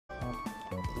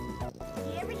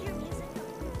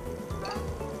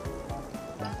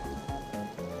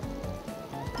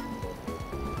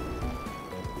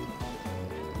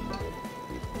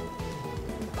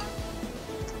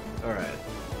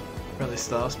Only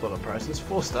star spot on prices,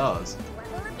 4 stars.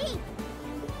 What will it be?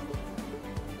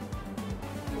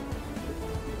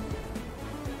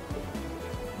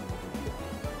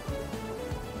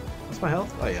 What's my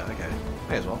health? Oh yeah, okay.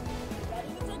 May as well. Ready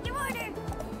to take your order.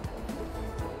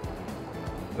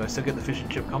 Do I still get the fish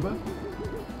and chip combo?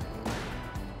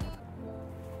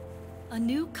 A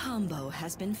new combo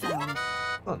has been found.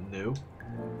 Not new.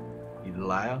 You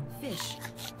liar. Fish,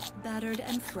 battered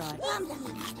and fried.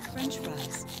 French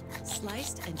fries,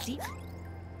 sliced and deep.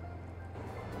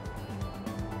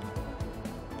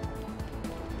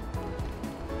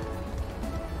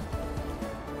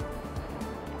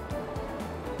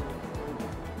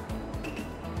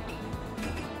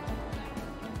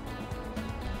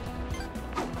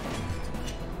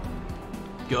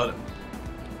 Got it.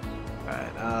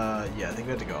 Alright, yeah, I think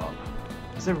we have to go up.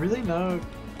 Is there really no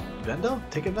vendor?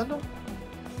 Ticket vendor?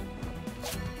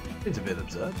 It's a bit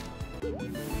absurd.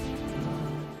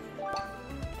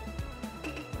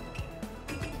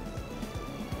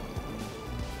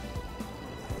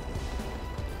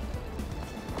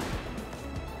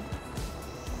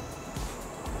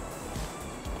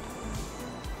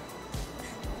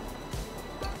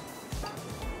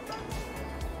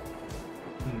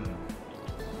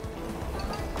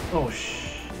 Oh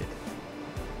shit.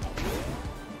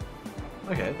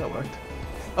 Okay, that worked.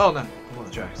 Oh no, I'm on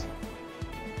the tracks.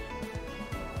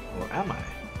 Or am I?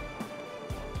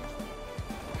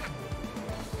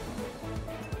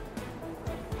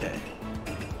 Okay.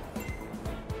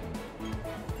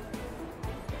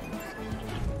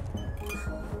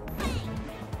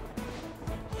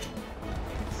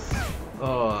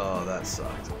 Oh, that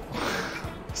sucked.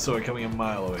 Saw it coming a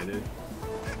mile away, dude.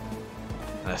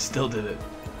 And I still did it.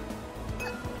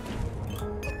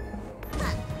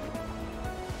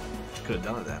 Could have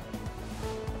done it then.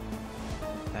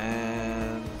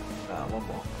 And one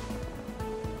more.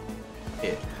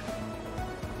 Here.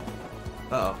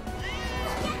 Uh oh.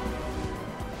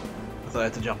 I thought I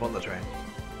had to jump on the train.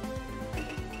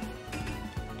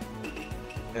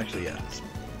 Actually, yeah.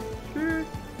 Where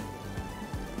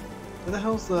the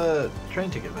hell's the train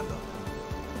ticket vendor?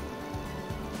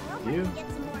 I hope I You? can get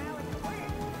some more out of the order.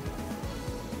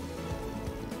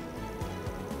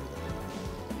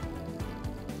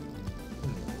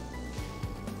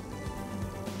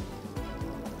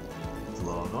 It's a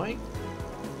little annoying.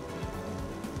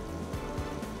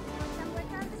 Some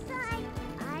work on the side.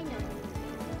 I know.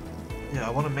 Yeah, I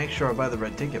want to make sure I buy the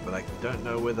red ticket, but I don't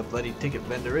know where the bloody ticket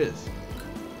vendor is.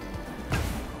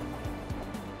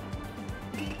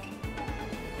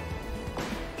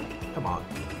 Come on.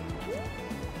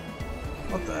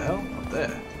 What the hell? Up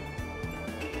there.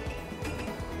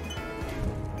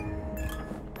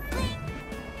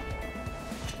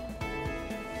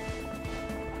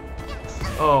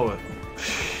 Oh,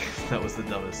 that was the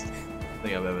dumbest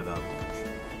thing I've ever done.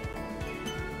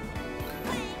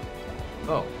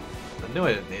 Oh, I knew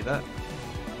I didn't need that.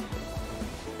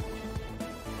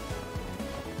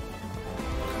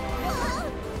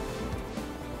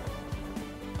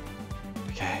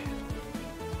 Okay.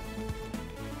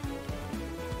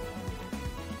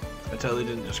 I totally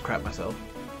didn't just crap myself.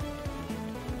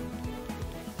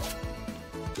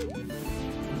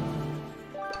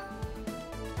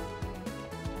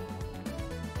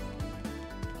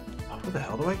 Oh, where the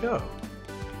hell do I go?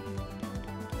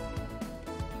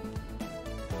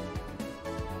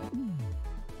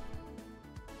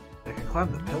 I can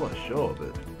climb the pillar, sure,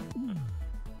 but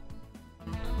I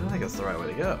don't think that's the right way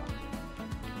to go.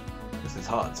 This is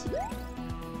hard.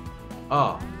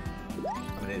 Oh,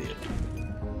 I'm an idiot.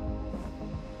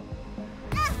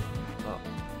 Oh.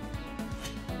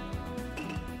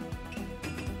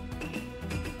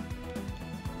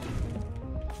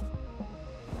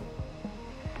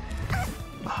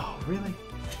 Oh, really?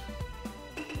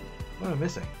 What am I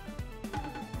missing?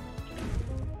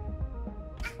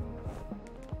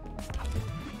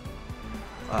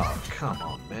 Oh, come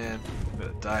on, man. I'm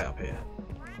gonna die up here.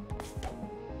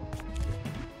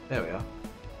 There we are.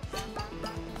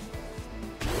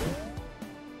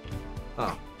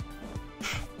 Oh.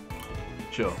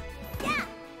 Sure. Yeah.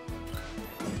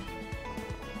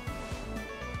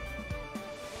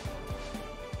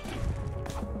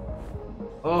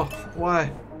 Oh,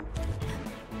 why?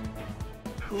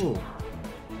 Whew.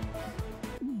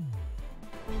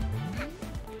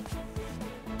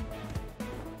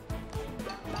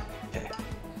 Okay.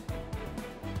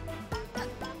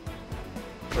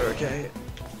 We're okay.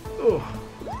 Oh,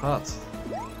 hearts.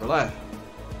 We're alive.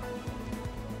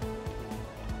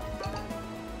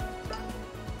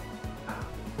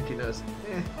 Itchy nose.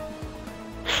 Eh.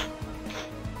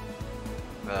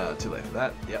 Too late for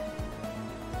that. Yep.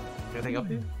 Anything up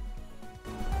here?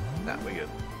 Nah, we're good.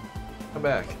 Come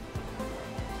back.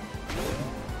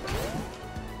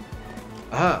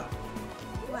 Aha!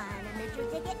 Want a metro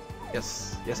ticket?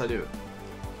 Yes, yes I do.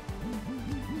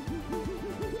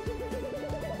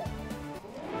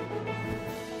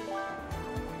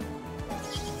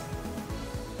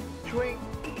 Swing!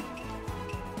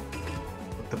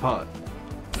 Look the pot.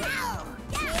 No!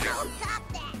 Stop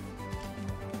that!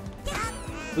 Stop that!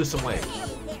 Lose some weight.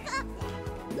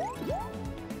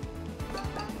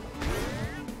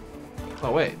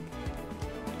 Oh wait.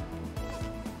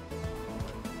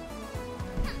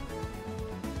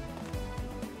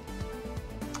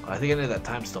 I think I need that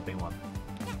time stopping one.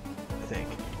 I think.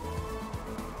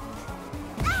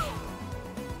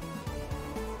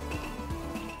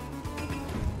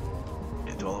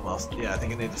 Yeah, do all of us. Yeah, I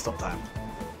think I need to stop time.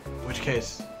 In which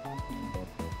case,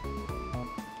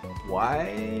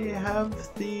 why have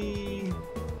the?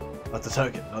 That's a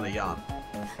token, not a yarn.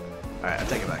 All right, I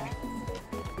take it back.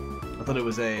 I thought it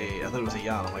was a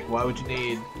yarn. I'm like, why would you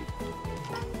need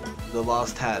the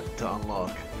last hat to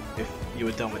unlock if you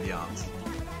were done with yarns?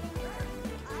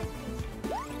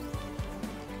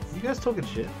 You guys talking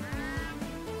shit?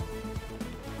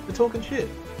 They're talking shit.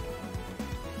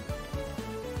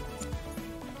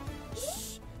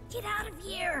 Shh! Get out of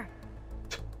here!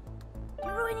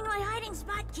 You're ruining my hiding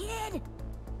spot, kid!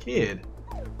 Kid?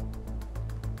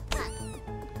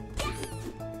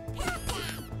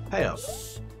 Hey up.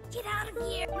 Shh! Get out of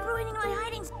here! You're ruining my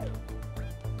hiding spot!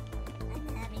 I'm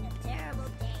having a terrible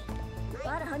day.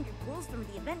 Bought 100 pools from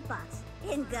the event box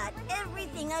and got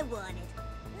everything I wanted.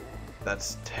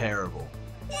 That's terrible.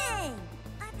 Dang!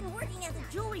 I've been working at the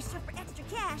jewelry store for extra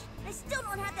cash. I still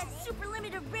don't have that super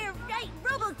limited rare right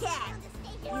RoboCat.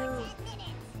 You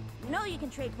know you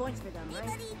can trade points for them,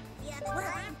 right?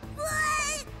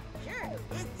 What? Sure.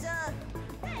 It's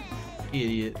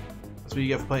Idiot. That's what you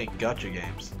get for playing gotcha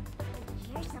games.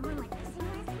 Here's someone like missing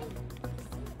recipe.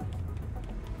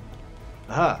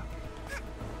 Aha!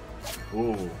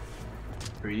 Ooh.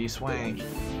 3D swank.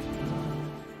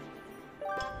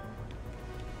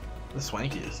 The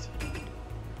swankiest. Do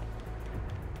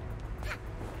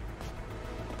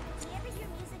you ever hear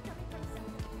music coming from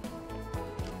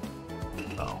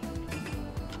Oh.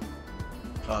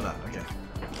 Oh no, okay.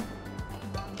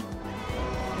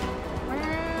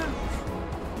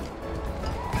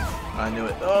 I knew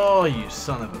it. Oh, you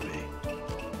son of a bee.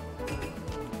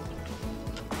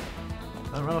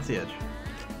 Don't run off the edge.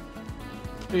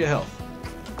 Do your health.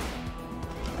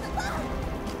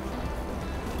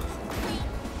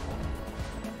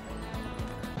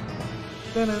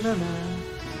 Da-na-na-na.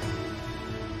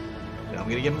 Yeah, I'm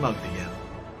gonna get mugged again.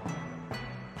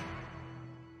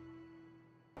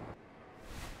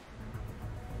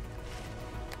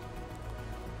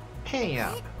 Hey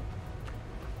up.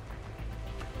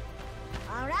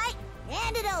 All right,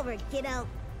 hand it over, kiddo.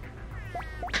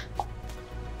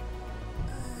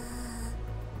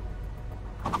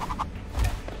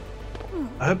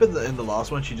 I hope in the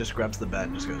last one she just grabs the bat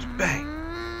and just goes bang.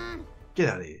 Get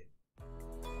out of here.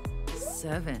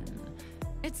 7.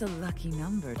 It's a lucky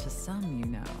number to some, you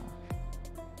know.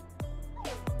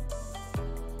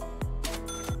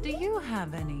 Do you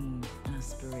have any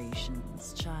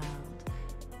aspirations, child?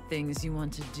 Things you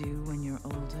want to do when you're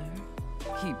older?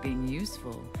 Keep being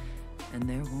useful, and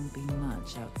there won't be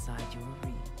much outside your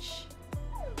reach.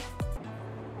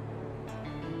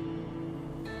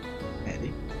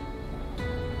 Andy?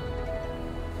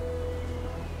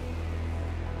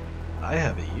 I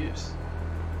have a use.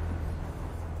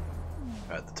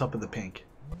 At the top of the pink.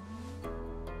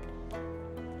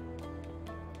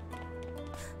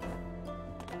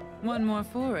 One more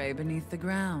foray beneath the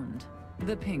ground.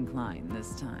 The pink line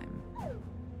this time.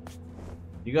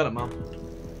 You got it, Mom.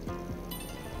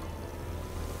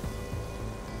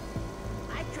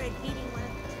 I tried beating one.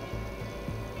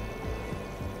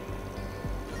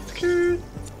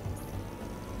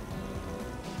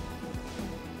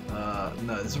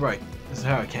 No, this is right. This is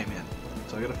how I came in.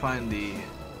 So I gotta find the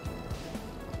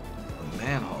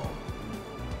manhole.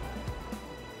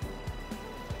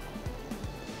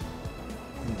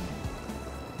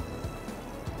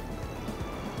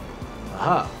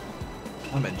 Aha!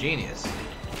 I'm a genius.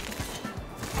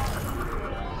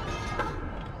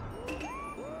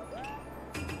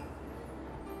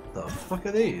 The fuck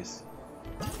are these?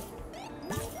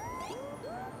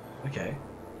 Okay.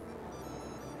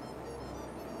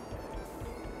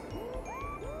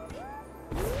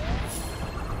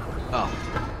 Oh.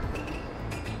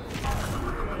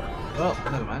 Well,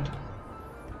 never mind.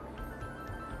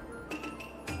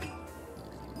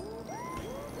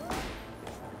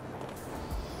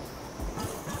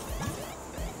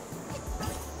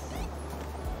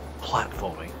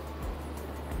 platforming.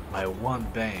 My one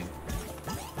bane.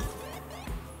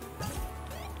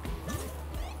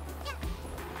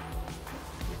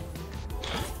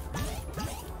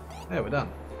 Hey, we're done.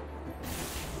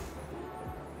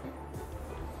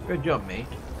 Good job, mate.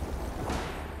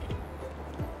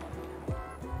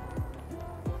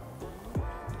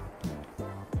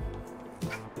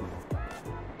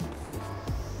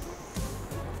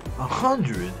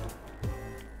 $100?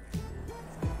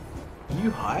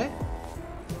 You high?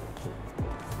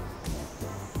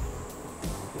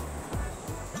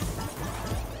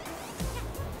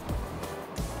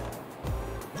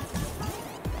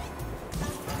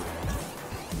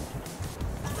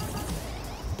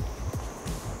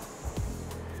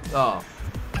 Oh,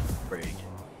 freak.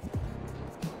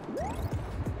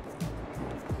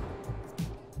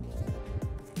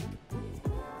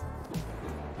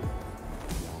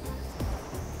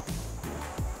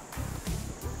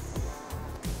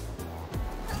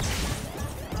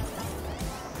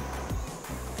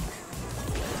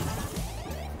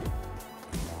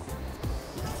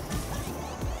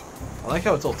 I like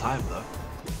how it's all timed though.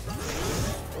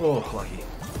 Oh, lucky.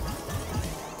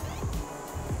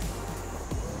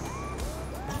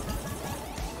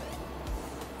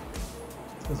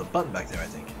 There's a button back there, I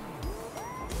think.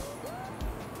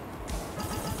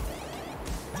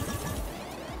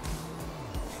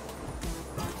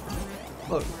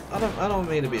 Look, I don't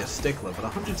mean to be a stickler, but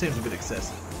 100 seems a bit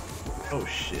excessive. Oh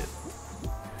shit.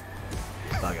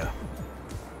 Bugger.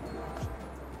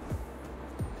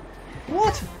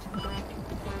 What?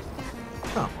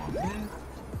 Come on, man.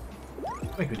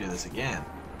 Make me do this again.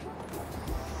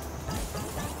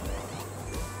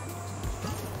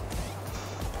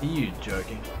 Are you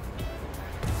joking?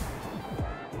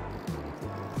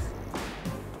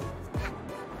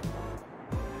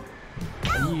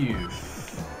 Are you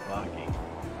fucking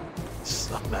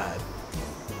so bad?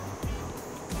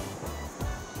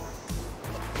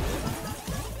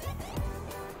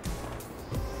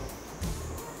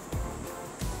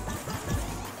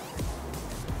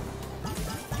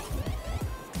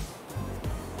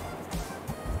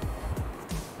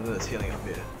 I know there's healing up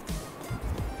here.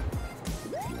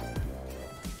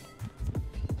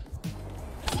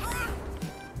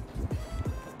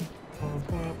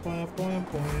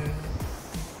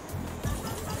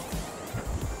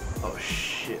 Oh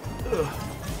shit. Ugh.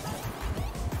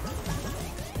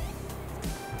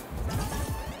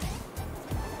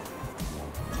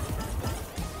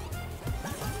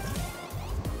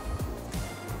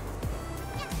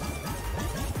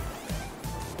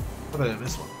 How about I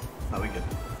miss one? Oh, we good.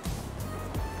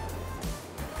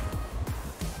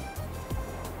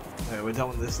 Okay, we're done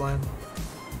with this line.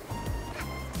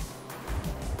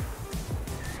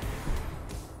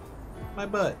 My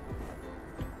butt.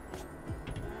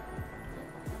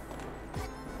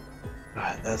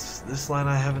 Alright, that's this line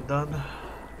I haven't done.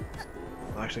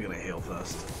 I'm actually gonna heal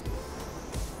first.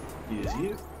 Use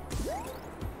you.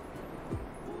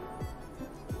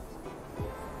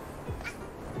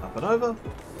 Up and over.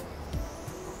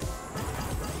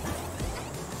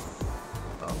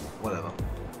 Oh, whatever.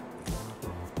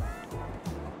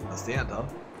 That's the end, huh?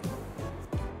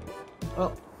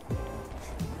 Well.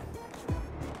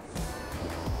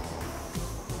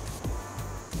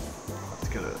 Let's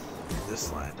go to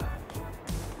this line.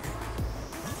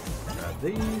 Grab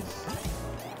these.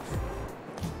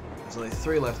 There's only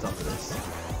 3 left after this.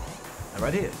 And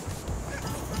right here.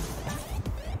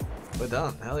 We're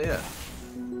done. Hell yeah.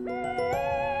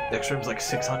 Next room's like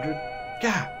 600.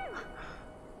 Yeah.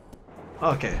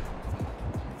 Okay.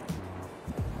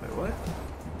 Wait, what?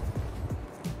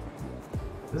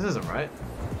 This isn't right.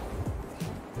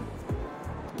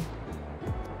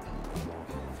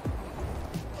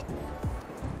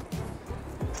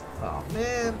 Oh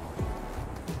man.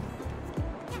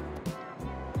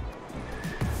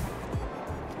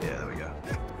 Yeah, there we go.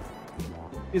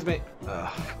 Excuse me.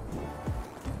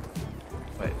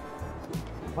 Wait.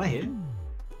 Am I here?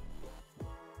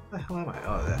 Where the hell am I?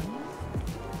 Oh, there.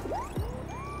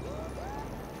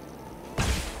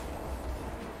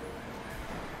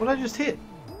 What did I just hit?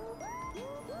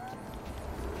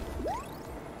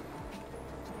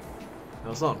 No,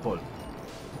 it's not important.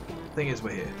 Thing is,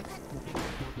 we're here.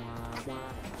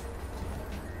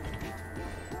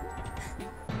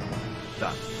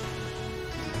 Done.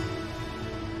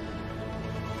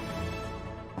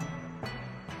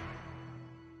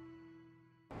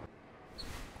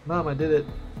 Mom, I did it.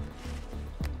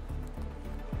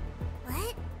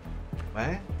 What?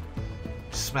 Where?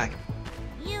 Smack him.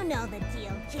 You know the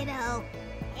deal, kiddo.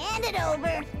 Hand it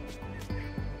over.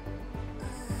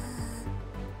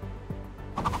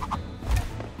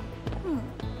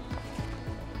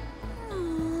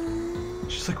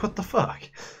 She's like, what the fuck?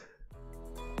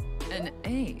 An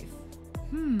eighth?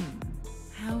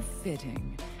 How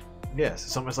fitting. Yes,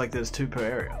 it's almost like there's 2 per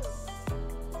area.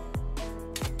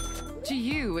 To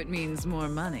you, it means more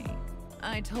money.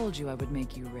 I told you I would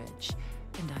make you rich,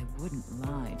 and I wouldn't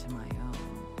lie to my own.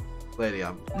 Lady,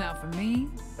 Now for me,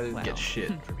 I didn't get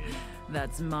shit from you.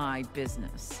 That's my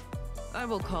business. I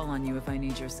will call on you if I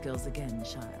need your skills again,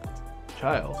 child.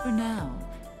 Child? For now,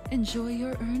 enjoy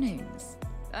your earnings.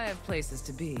 I have places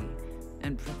to be,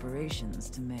 and preparations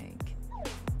to make.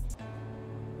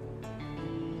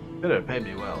 Could have paid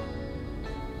me well.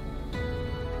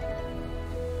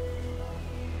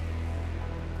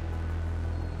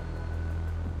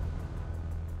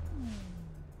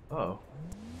 Oh.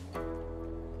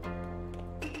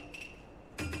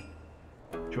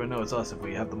 Do you know it's us if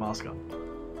we have the mask on?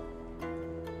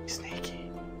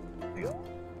 Sneaky. Hang on.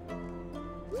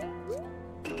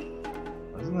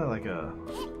 Isn't there like a...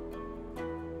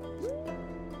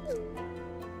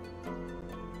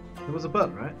 There was a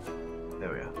button, right?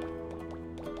 There we are.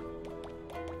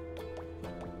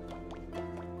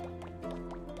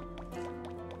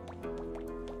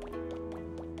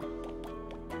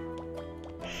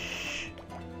 Shh.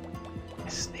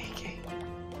 Sneaky.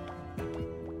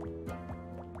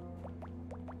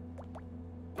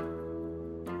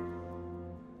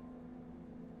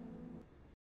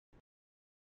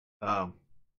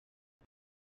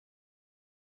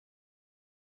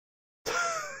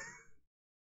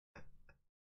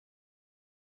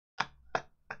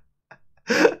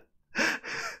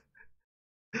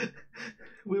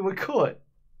 We were caught.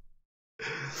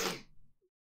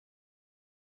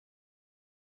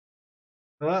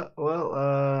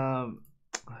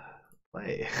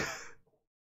 Play.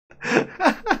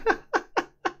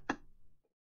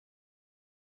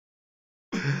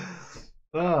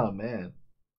 Oh man.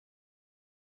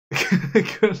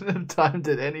 Couldn't have timed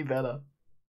it any better.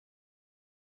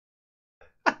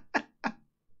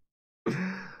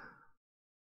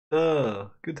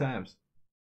 Oh, good times.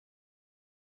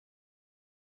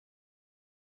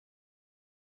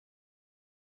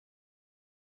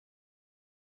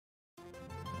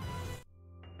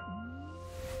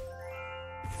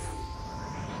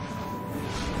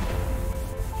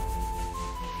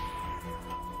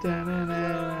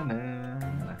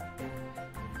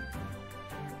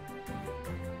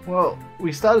 Well,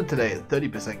 we started today at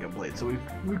 30% complete, so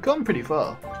we've gone pretty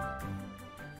far.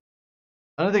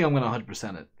 I don't think I'm gonna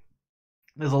 100% it.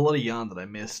 There's a lot of yarn that I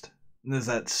missed. And there's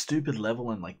that stupid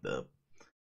level in like the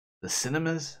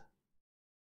cinemas.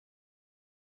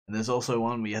 And there's also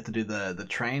one where you have to do the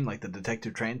train, like the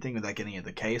detective train thing without getting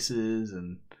into cases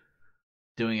and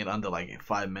doing it under like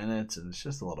 5 minutes, and it's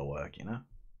just a lot of work, you know?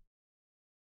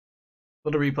 A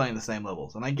lot of replaying the same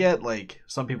levels. And I get like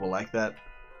some people like that.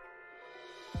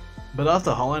 But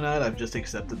after Hollow Knight, I've just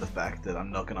accepted the fact that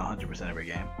I'm not gonna 100% every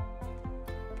game.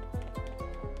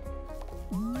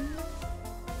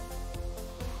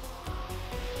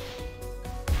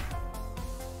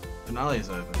 Finale is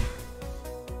open.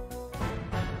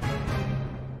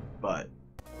 But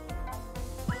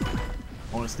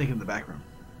I want to sneak in the back room.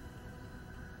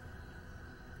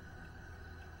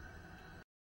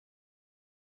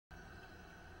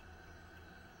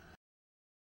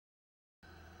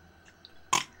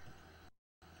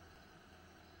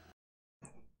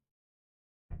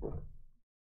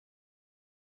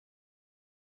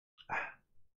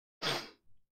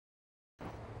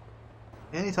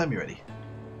 Anytime you're ready.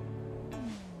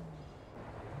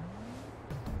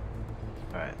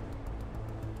 Alright.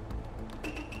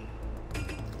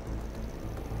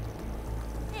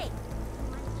 Hey.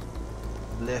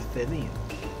 Le Felin.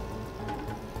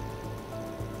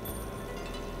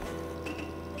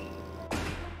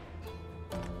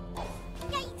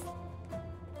 Yikes.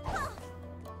 Oh.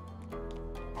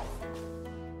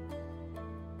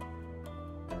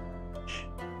 Shh.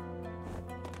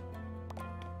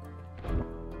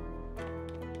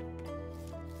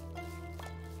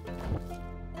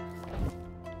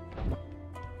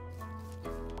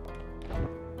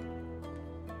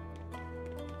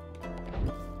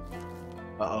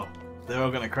 Uh-oh. They're all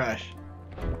gonna crash.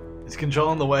 It's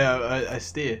controlling the way I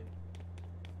steer.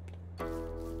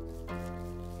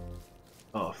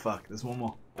 Oh fuck, there's one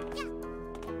more.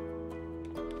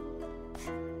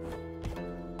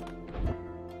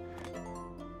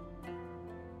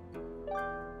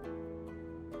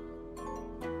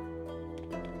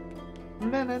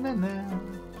 Na na na na.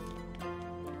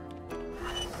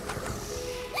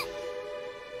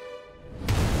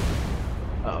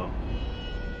 Uh-oh.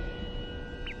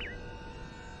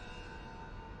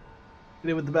 Hit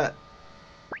it with the bat.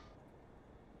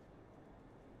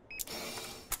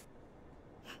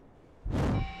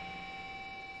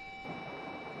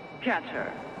 Catch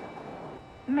her.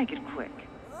 Make it quick.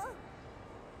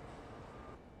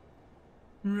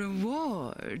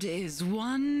 Reward is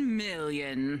 1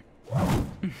 million.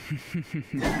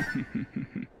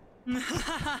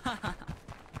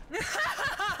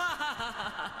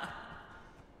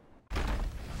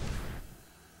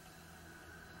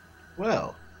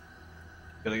 Well,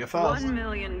 gotta go fast. $1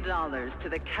 million to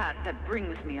the cat that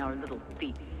brings me our little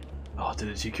thief. Oh, did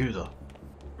it Yakuza?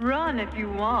 Run if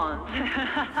you want.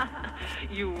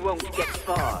 You won't get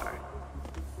far.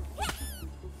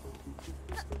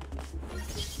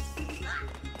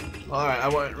 Alright, I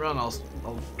won't run, I'll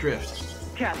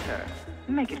drift. Catch her.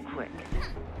 Make it quick.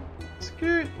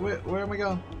 Scoot! Where am I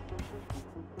going?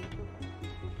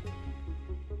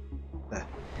 There.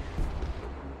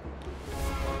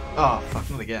 Oh, fuck,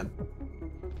 not again.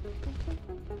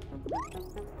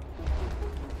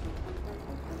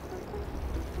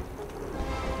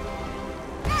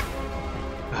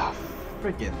 Ah,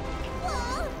 freaking.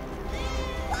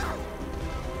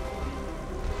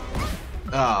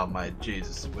 Oh my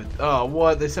Jesus. Oh,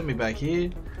 what? They sent me back here?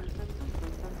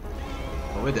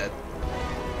 Oh, we're dead.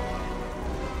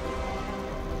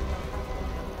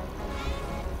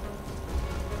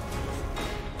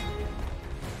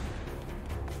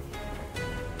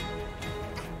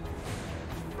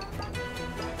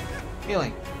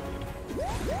 Healing.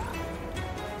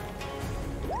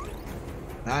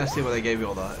 Now I see why they gave you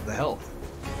all the health.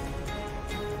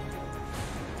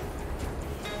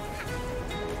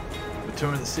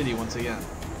 Touring the city once again.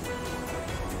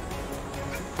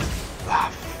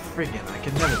 Ah, friggin', I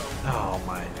can never. Oh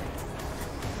my.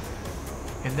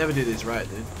 I can never do this right,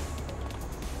 dude.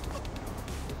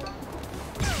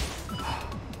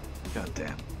 God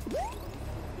damn.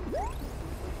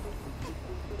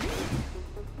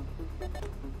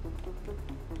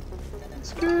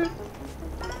 Scoot.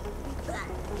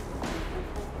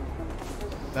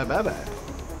 Bye bye bye.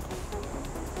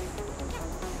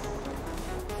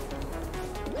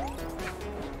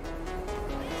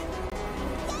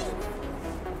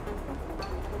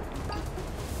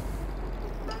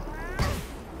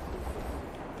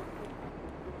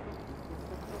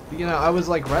 You know, I was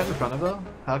like right in front of her.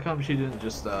 How come she didn't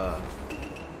just, you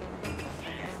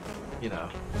know,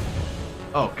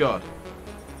 oh god,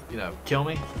 you know, kill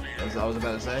me? As I was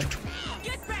about to say.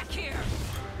 Get back here!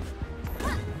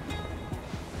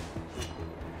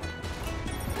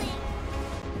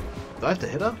 Do I have to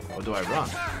hit her, or do I run?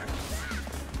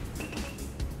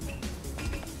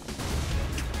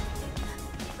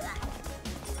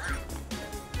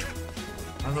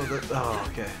 I don't know that. Oh,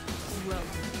 okay.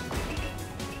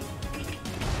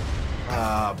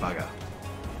 Ah, bugger.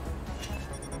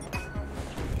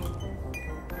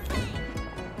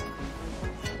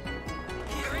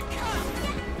 Here it comes!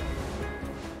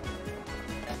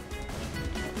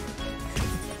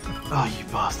 Oh, you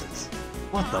bastards.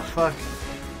 What the fuck?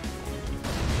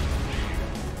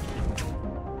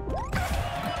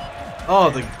 Oh,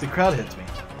 the crowd hits me.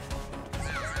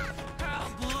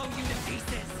 I'll blow you to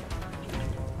pieces!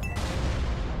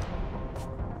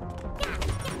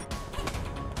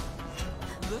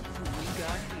 Look who we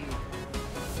got here.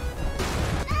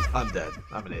 I'm dead.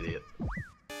 I'm an idiot.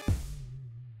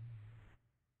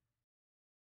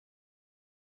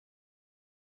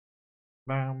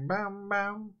 Bam, bam,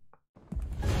 bam.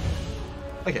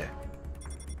 Okay.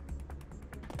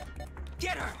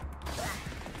 Get her!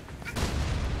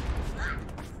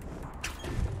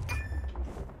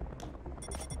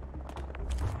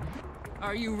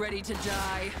 Are you ready to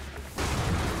die?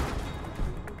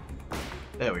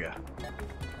 There we go.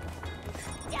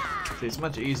 See, it's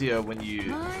much easier when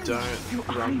you don't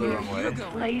run the wrong way.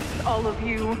 Place, all of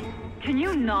you. Can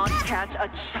you not catch a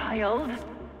child?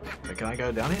 Okay, can I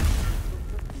go down here?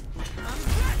 I'm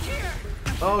back here!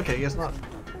 Oh, okay, guess not.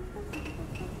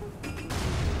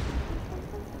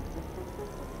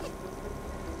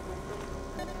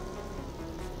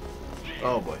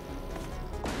 Oh boy.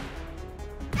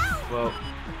 Well,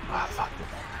 ah, fuck it.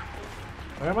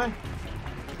 Where am I?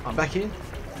 I'm back here.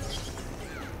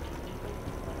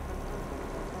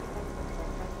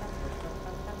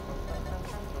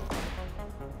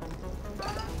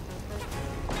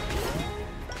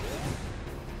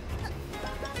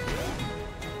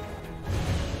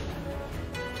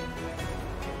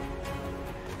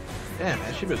 Damn,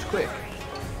 man, she was quick.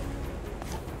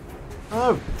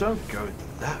 Oh, don't go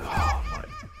that. Oh my.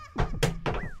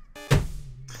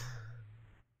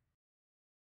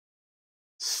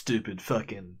 Stupid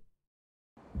fucking.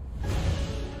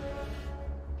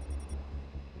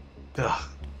 Ugh.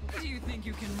 Do you think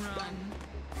you can run?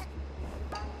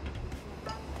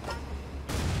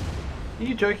 Are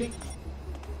you joking?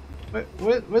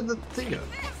 Where'd the thing go?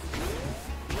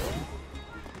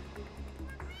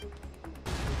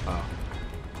 Oh.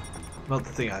 Not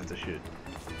the thing I have to shoot.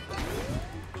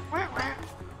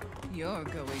 You're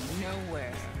going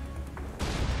nowhere.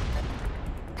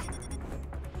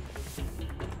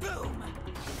 Boom!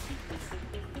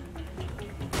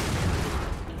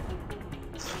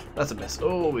 That's a miss.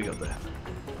 Oh, we got there.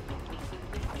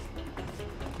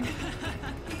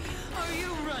 Are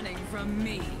you running from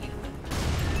me?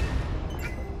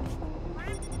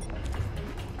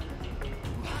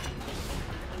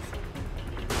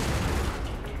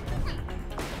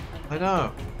 I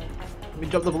know. Let me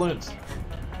drop the balloons.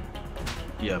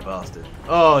 Yeah, bastard.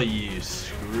 Oh, you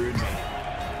screwed me.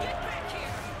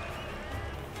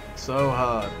 So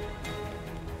hard.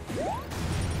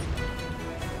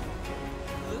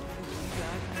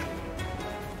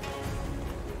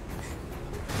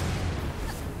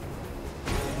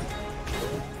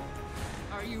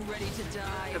 Are you ready to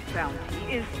die? The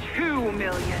bounty is 2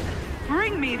 million.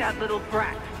 Bring me that little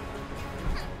brat.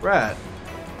 Rat.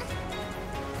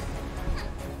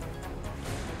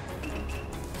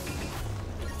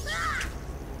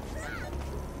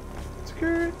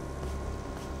 Skirt.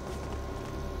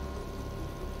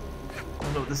 I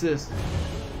don't know what this is.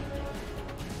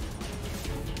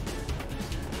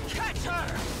 Catch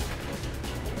her!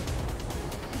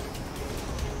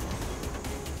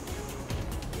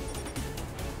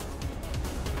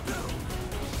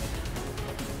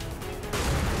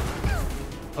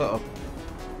 Uh-oh.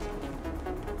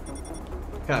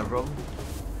 Kind of problem.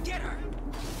 Get her!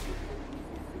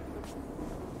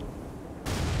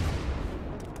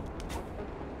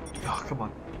 Oh, come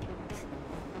on.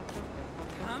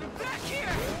 Come back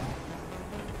here!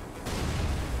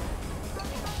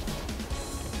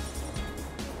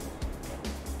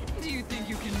 Do you think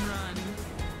you can run?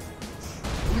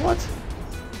 What?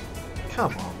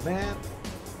 Come on, man.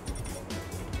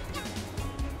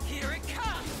 Here it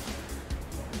comes!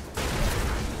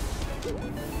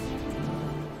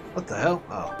 What the hell?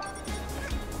 Oh.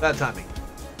 Bad timing.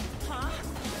 Huh?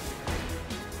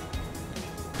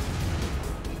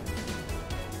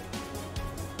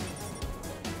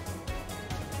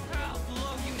 I'll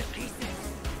blow you to pieces!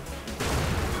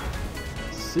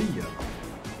 See ya.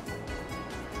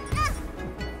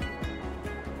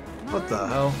 What the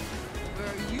hell? Where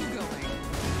are you going?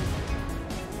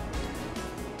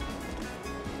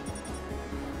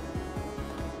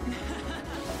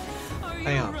 Are you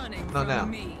Hang on. running Not from now.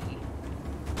 me?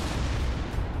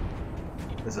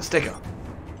 There's a sticker.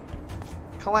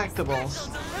 Collectibles.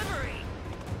 Special delivery!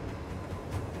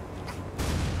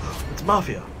 It's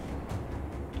Mafia.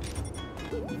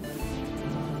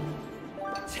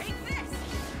 Take this!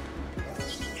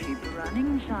 Keep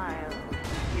running, child.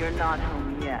 You're not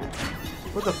home yet.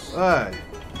 What the f- Hey.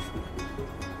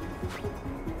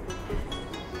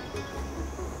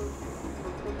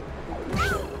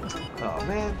 Oh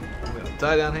man. I'm gonna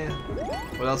die down here.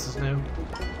 What else is new?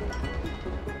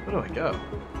 Where do I go?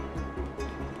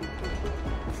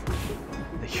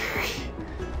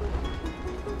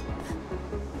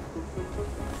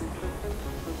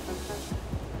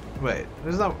 Wait,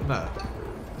 is that no?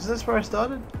 Is this where I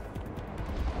started?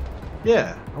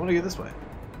 Yeah, I want to go this way.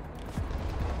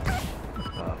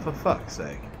 Oh, for fuck's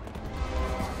sake.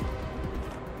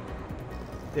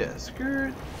 Yeah,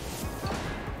 skirt.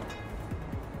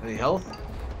 Any health?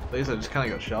 Please, I just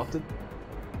kind of got shafted.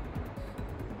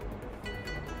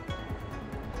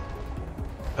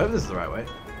 I hope this is the right way.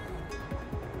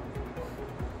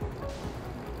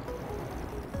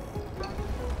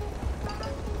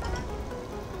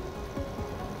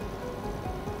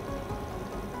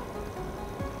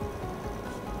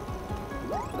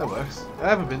 That works. I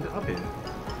haven't been up here.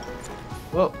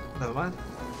 Well, never mind.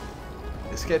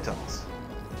 Escape tunnels.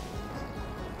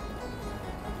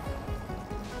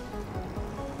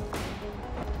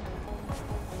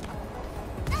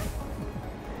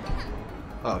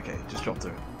 Oh, okay, just drop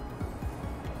through.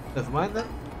 Never mind then.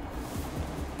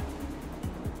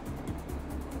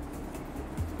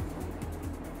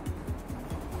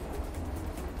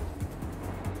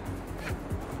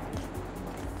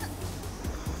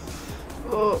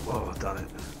 Oh, done it.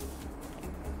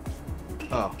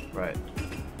 Oh, right.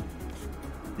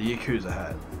 The Yakuza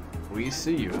hat. We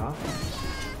see you, huh?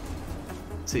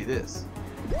 See this.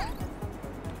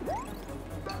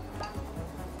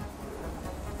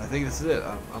 I think this is it.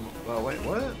 Oh, wait,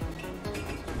 what?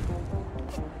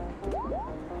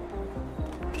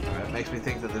 Alright, makes me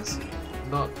think that there's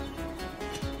not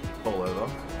fall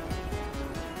over.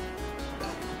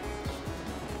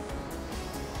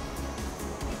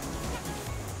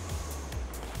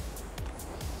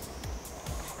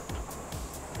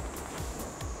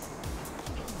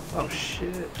 Oh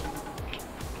shit.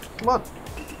 Come on.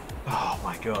 Oh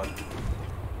my god.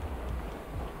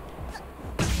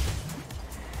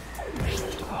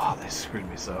 Oh, they screwed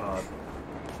me so hard.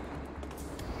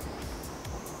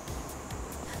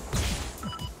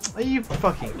 Are you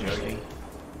fucking joking?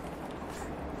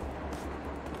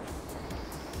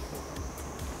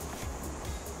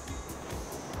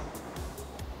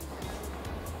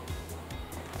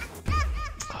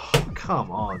 Oh,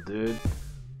 come on, dude.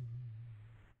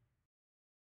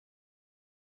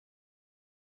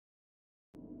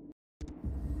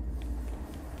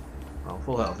 Oh,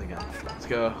 full health again. Let's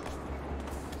go.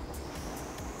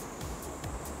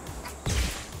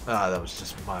 Ah, that was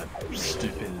just my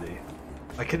stupidity.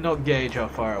 I cannot gauge how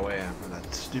far away I am from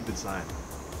that stupid sign.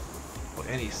 Or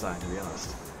any sign, to be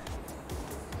honest.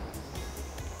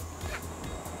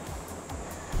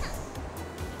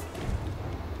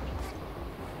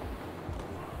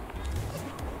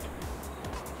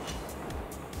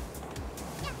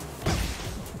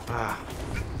 Ah.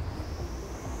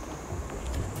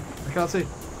 I can't see.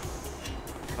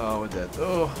 Oh, we're dead.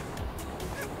 Oh.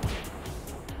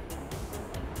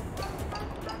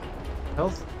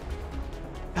 Health?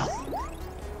 Health.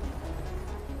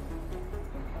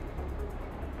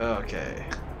 Okay.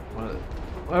 Well,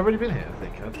 I've already been here, I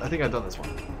think. I think I've done this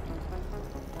one.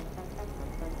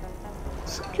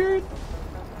 Scared.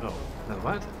 Oh, never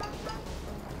mind.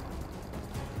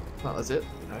 Oh, that's it.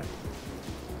 Alright.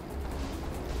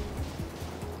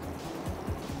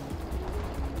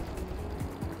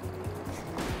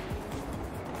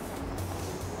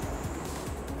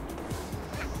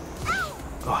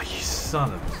 Oh, you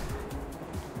son of a...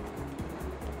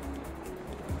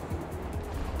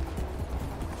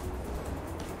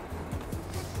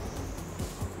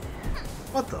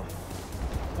 What the?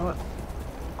 Oh, what?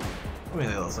 I mean,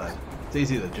 the other side. It's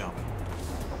easy to jump.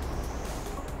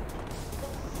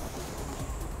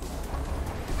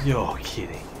 You're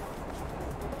kidding.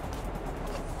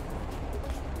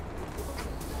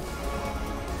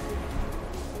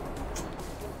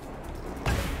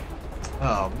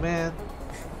 Oh, man.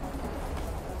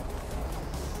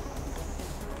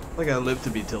 Like I live to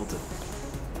be tilted.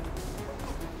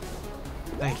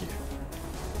 Thank you.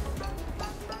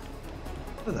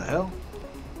 What the hell?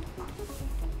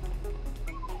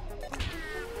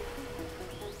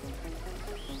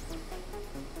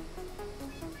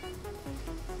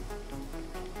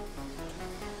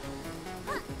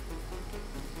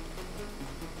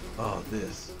 Oh,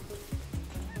 this.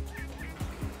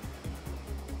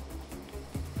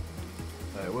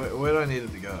 Alright, where do I need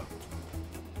it to go?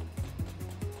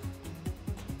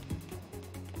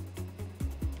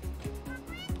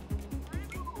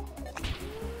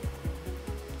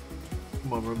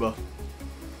 Come on, Roomba.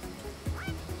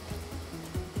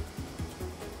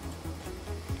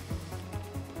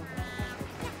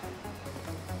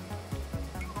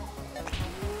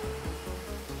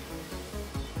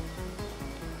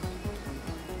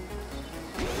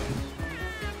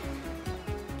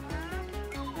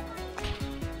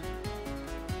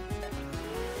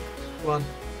 Come on,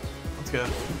 let's go.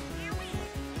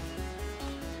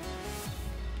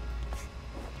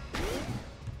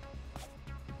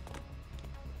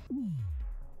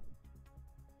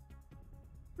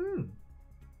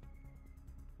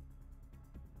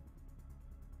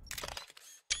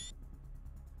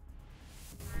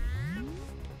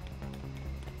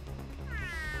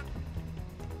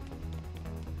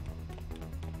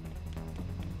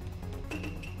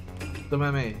 Don't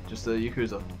mind me, just a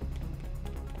Yakuza.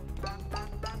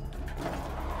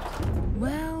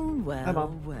 Hi,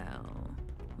 Mom. Well.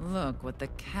 Look what the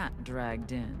cat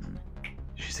dragged in.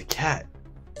 She's a cat.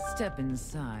 Step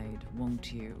inside,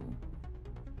 won't you?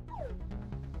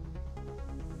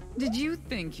 Did you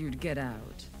think you'd get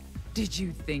out? Did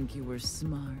you think you were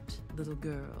smart, little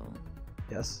girl?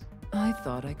 Yes. I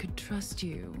thought I could trust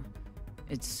you.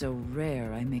 It's so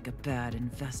rare I make a bad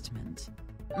investment.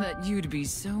 That you'd be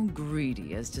so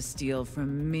greedy as to steal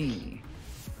from me.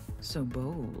 So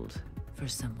bold for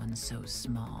someone so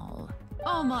small.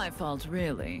 All my fault,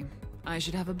 really. I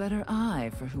should have a better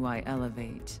eye for who I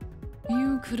elevate.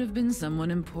 You could have been someone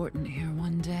important here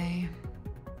one day.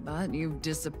 But you've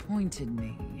disappointed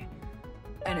me.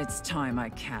 And it's time I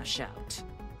cash out.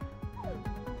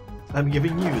 I'm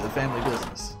giving you the family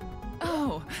business.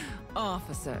 Oh,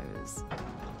 officers.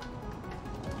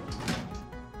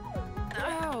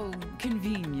 Oh,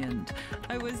 convenient.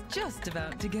 I was just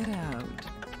about to get out.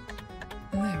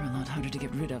 They're a lot harder to get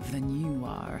rid of than you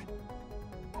are.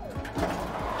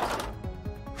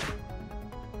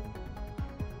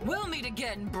 We'll meet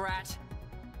again, brat.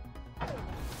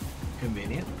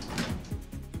 Convenient.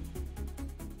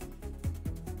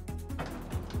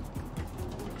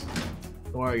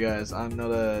 Don't worry, guys. I'm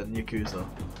not a Yakuza.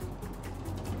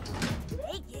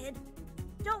 Hey, kid.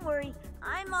 Don't worry.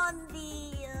 I'm on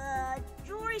the,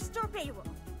 jewelry store payroll.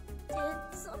 Did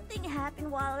something happen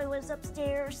while I was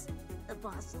upstairs? The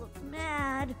boss looked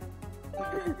mad.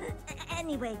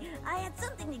 Anyway, I had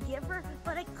something to give her,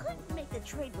 but I couldn't make the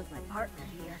trade with my partner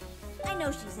here. I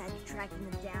know she's had you tracking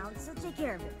them down, so take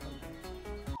care of it for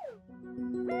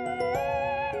me.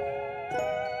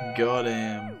 Got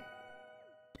him.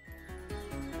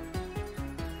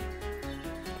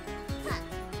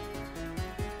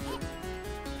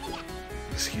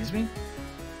 Excuse me?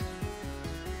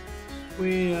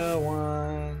 We are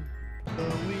one, but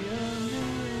we are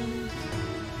millions.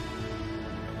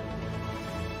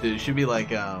 Dude, it should be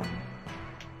like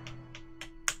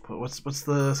what's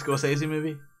the Scorsese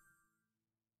movie?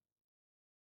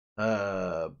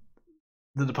 The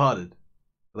Departed.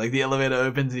 Like the elevator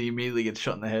opens and he immediately gets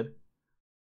shot in the head.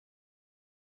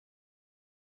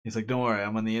 He's like, "Don't worry,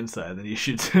 I'm on the inside." Then he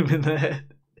shoots him in the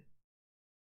head.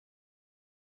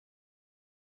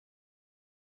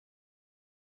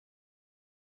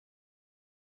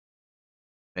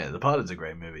 Yeah, The Departed's a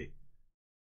great movie.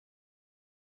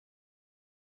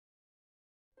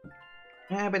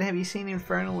 Yeah, but have you seen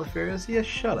Infernal Affairs? Yeah,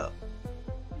 shut up.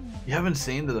 You haven't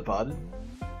seen The Departed?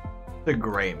 It's a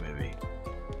great movie.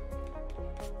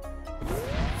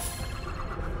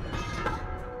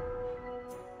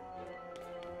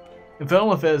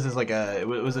 Infernal Affairs is like it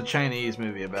was a Chinese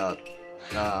movie about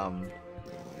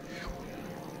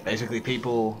basically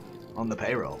people on the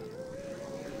payroll.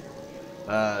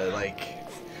 Like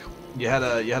you had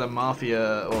a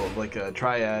mafia or like a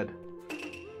triad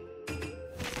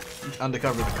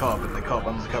undercover the cop, and the cop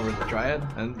undercover the triad,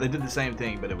 and they did the same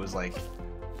thing, but it was like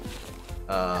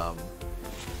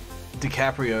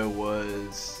DiCaprio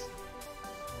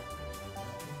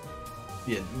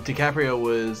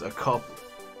was a cop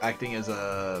acting as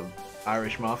a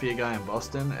Irish mafia guy in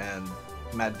Boston, and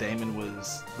Matt Damon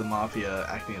was the mafia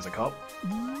acting as a cop.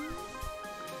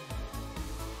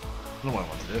 Not what I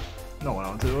want to do. Not what I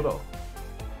want to do at all.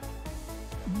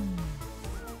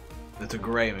 It's a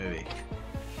great movie.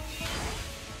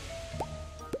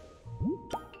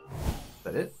 Is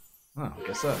that it? Oh, I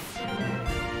guess so.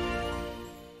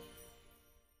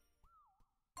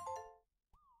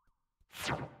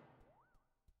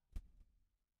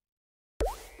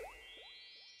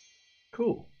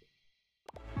 Cool.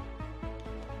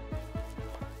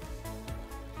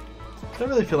 I don't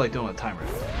really feel like doing a timer,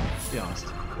 to be honest.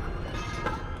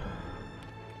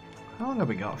 How long have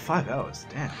we got? 5 hours.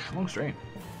 Damn, long stream.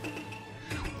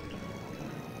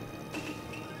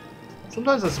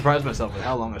 Sometimes I surprise myself with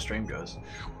how long a stream goes.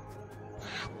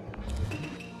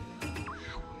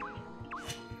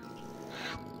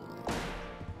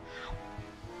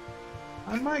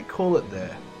 I might call it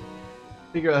there.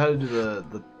 Figure out how to do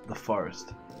the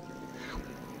forest.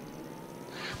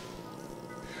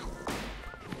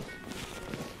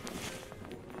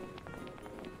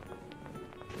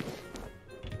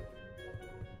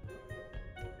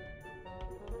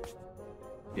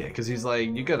 Yeah, because he's like,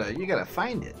 you gotta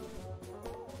find it.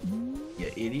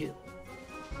 You idiot.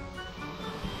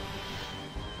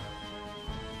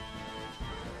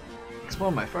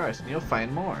 Explore my forest and you'll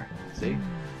find more. See?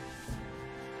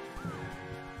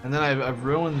 And then I've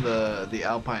ruined the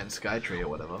Alpine Skytree or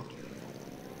whatever.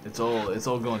 It's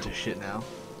all going to shit now.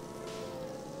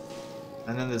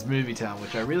 And then there's Movie Town,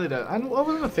 which I really don't. I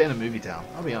wasn't a fan of Movie Town,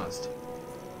 I'll be honest.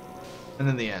 And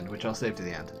then the end, which I'll save to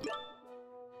the end.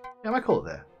 Yeah, I might call it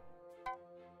there.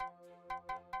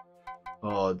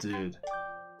 Oh, dude.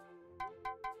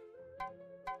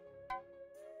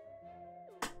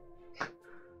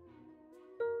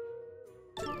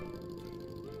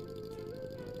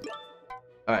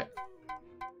 Alright.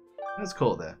 Let's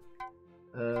call it there.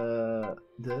 To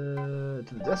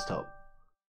the desktop.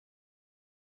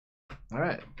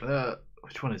 Alright.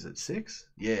 Which one is it? 6?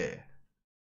 Yeah.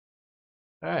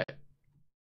 Alright.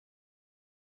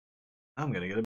 I'm gonna go to